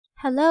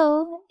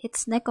Hello,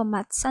 it's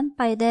Nekomat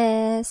Sanpai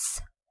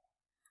desu.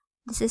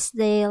 This is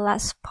the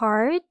last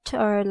part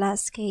or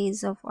last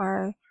case of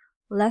our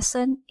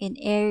lesson in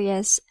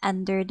areas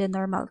under the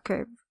normal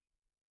curve.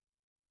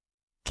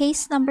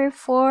 Case number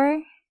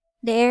 4,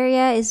 the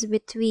area is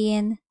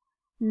between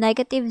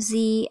negative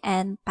z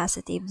and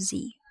positive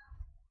z.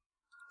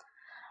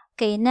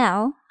 Okay,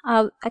 now,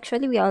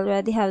 actually we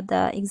already have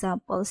the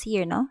examples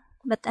here, no?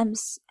 But I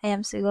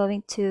am still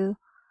going to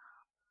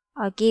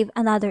give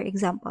another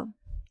example.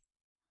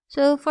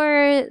 So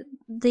for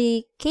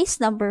the case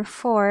number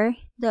 4,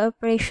 the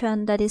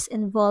operation that is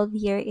involved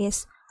here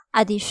is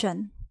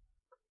addition.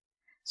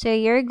 So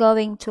you're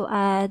going to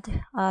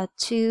add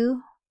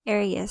two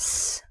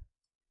areas.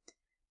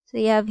 So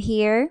you have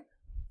here,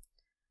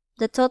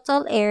 the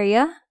total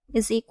area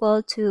is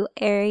equal to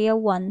area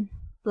 1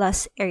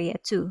 plus area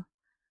 2,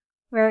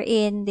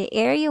 wherein the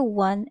area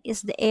 1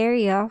 is the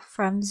area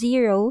from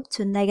 0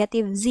 to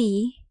negative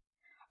z,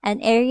 and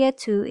area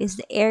 2 is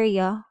the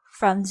area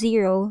from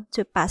 0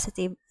 to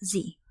positive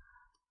z.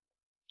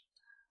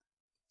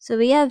 So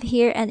we have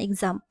here an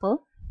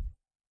example.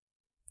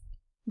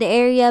 The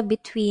area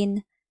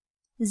between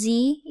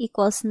z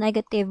equals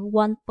negative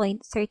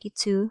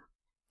 1.32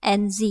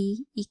 and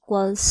z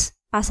equals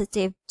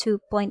positive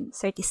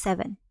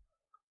 2.37.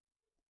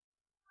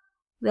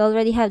 We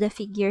already have the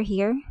figure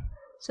here.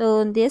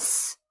 So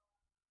this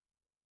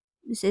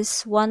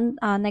is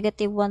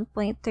negative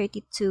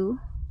 1.32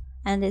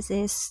 and this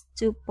is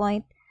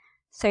 2.37.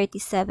 So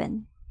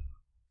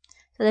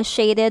the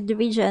shaded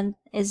region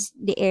is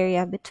the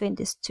area between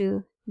these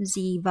two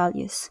z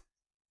values.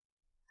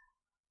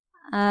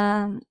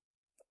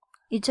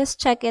 You just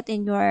check it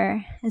in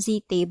your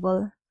z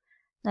table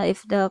now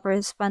if the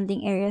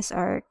corresponding areas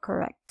are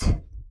correct.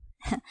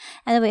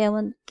 Anyway, I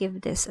won't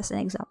give this as an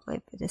example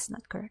if it is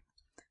not correct.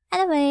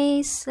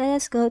 Anyways, let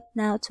us go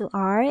now to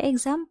our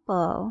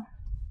example.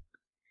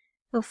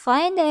 So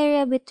find the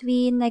area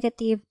between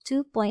negative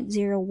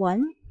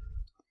 2.01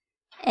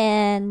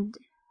 and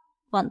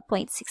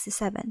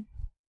 1.67.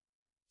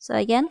 So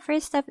again,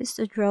 first step is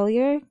to draw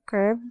your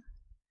curve.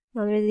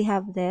 You already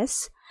have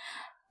this.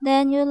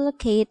 Then you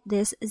locate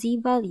these z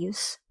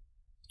values.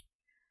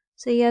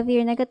 So you have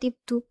here negative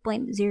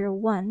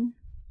 2.01.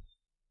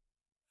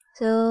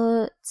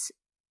 So it's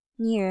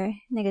near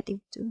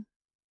negative 2.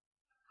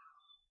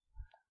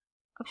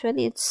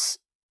 Actually, it's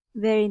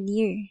very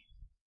near.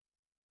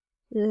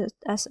 Let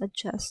us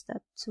adjust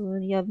that. So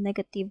you have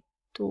negative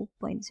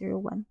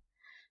 2.01.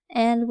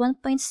 And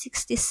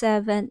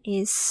 1.67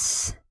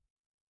 is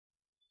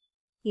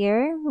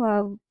here. We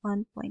have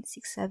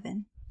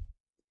 1.67.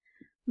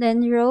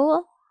 Then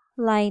draw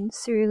line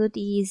through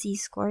the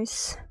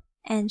z-scores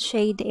and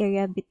shade the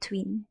area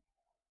between.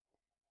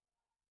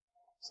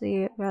 So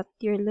what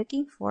you're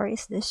looking for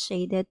is the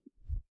shaded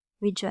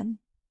region.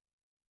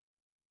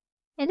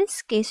 In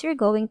this case, you're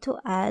going to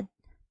add,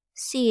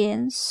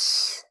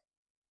 since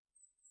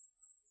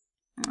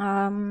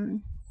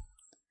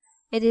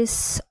it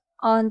is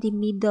on the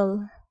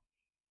middle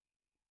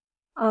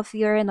of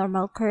your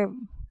normal curve,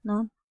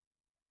 no?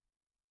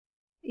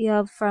 You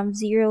have from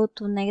 0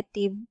 to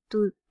negative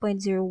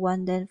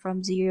 2.01, then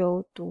from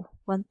 0 to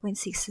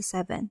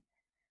 1.67.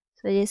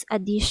 So it is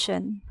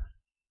addition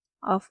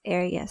of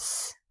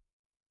areas.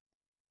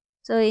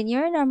 So in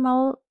your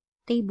normal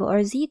table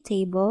or z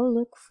table,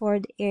 look for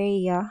the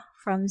area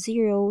from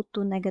 0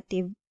 to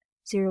negative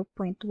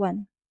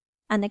 0.1.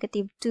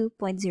 Negative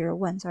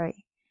 2.01,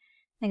 sorry.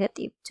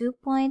 Negative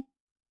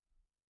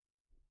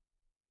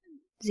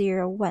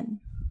 2.01.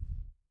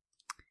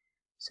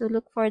 So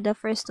look for the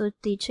first two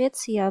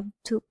digits. You have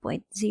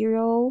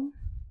 2.0.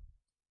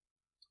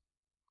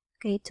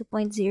 Okay,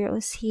 2.0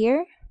 is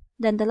here.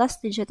 Then the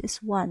last digit is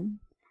 1.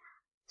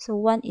 So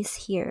 1 is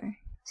here.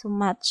 So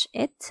match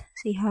it. So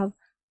you have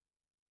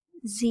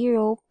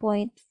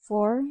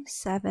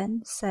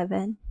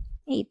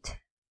 0.4778.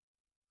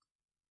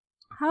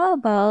 How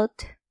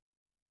about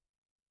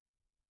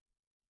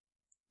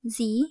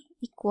z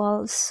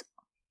equals,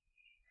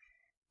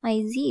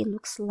 my z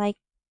looks like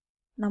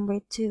number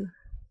 2.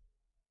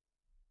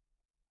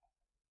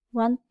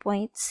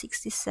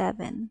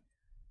 1.67.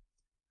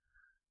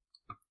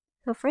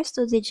 So first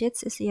two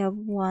digits is you have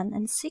 1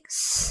 and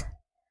 6.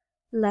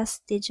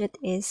 Last digit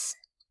is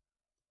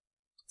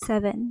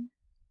 7.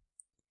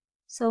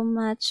 So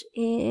match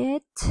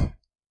it.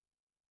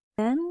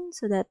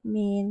 So that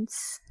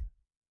means,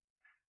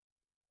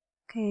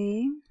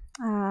 okay,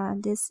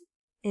 this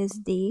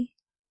is the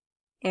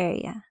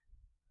area.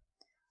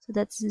 So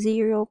that's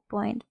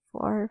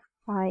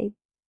 0.4525.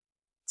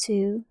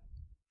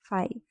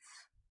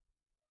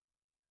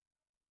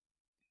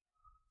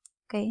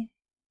 Okay,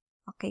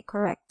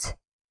 correct.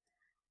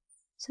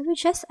 So we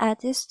just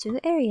add these two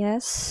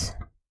areas.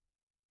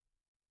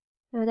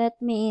 So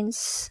that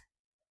means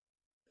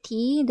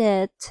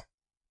that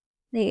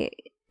the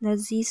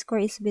z-score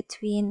is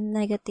between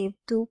negative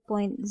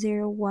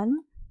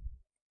 2.01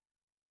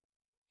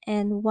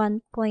 and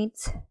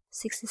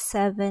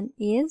 1.67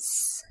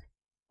 is,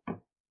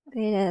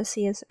 let us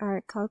use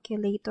our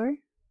calculator.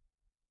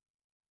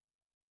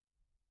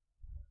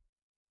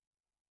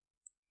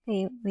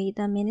 Okay, wait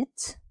a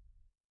minute.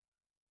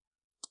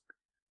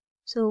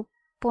 So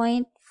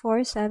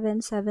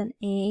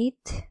 0.4778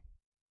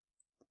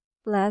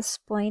 plus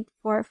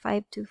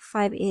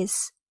 0.4525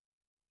 is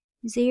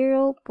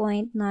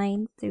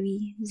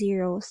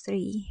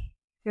 0.9303.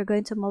 You're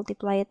going to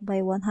multiply it by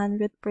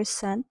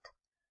 100%.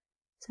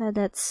 So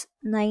that's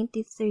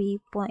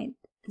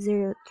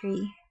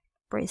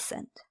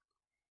 93.03%.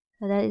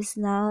 So that is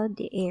now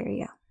the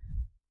area.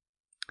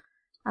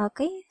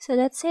 Okay, so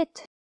that's it.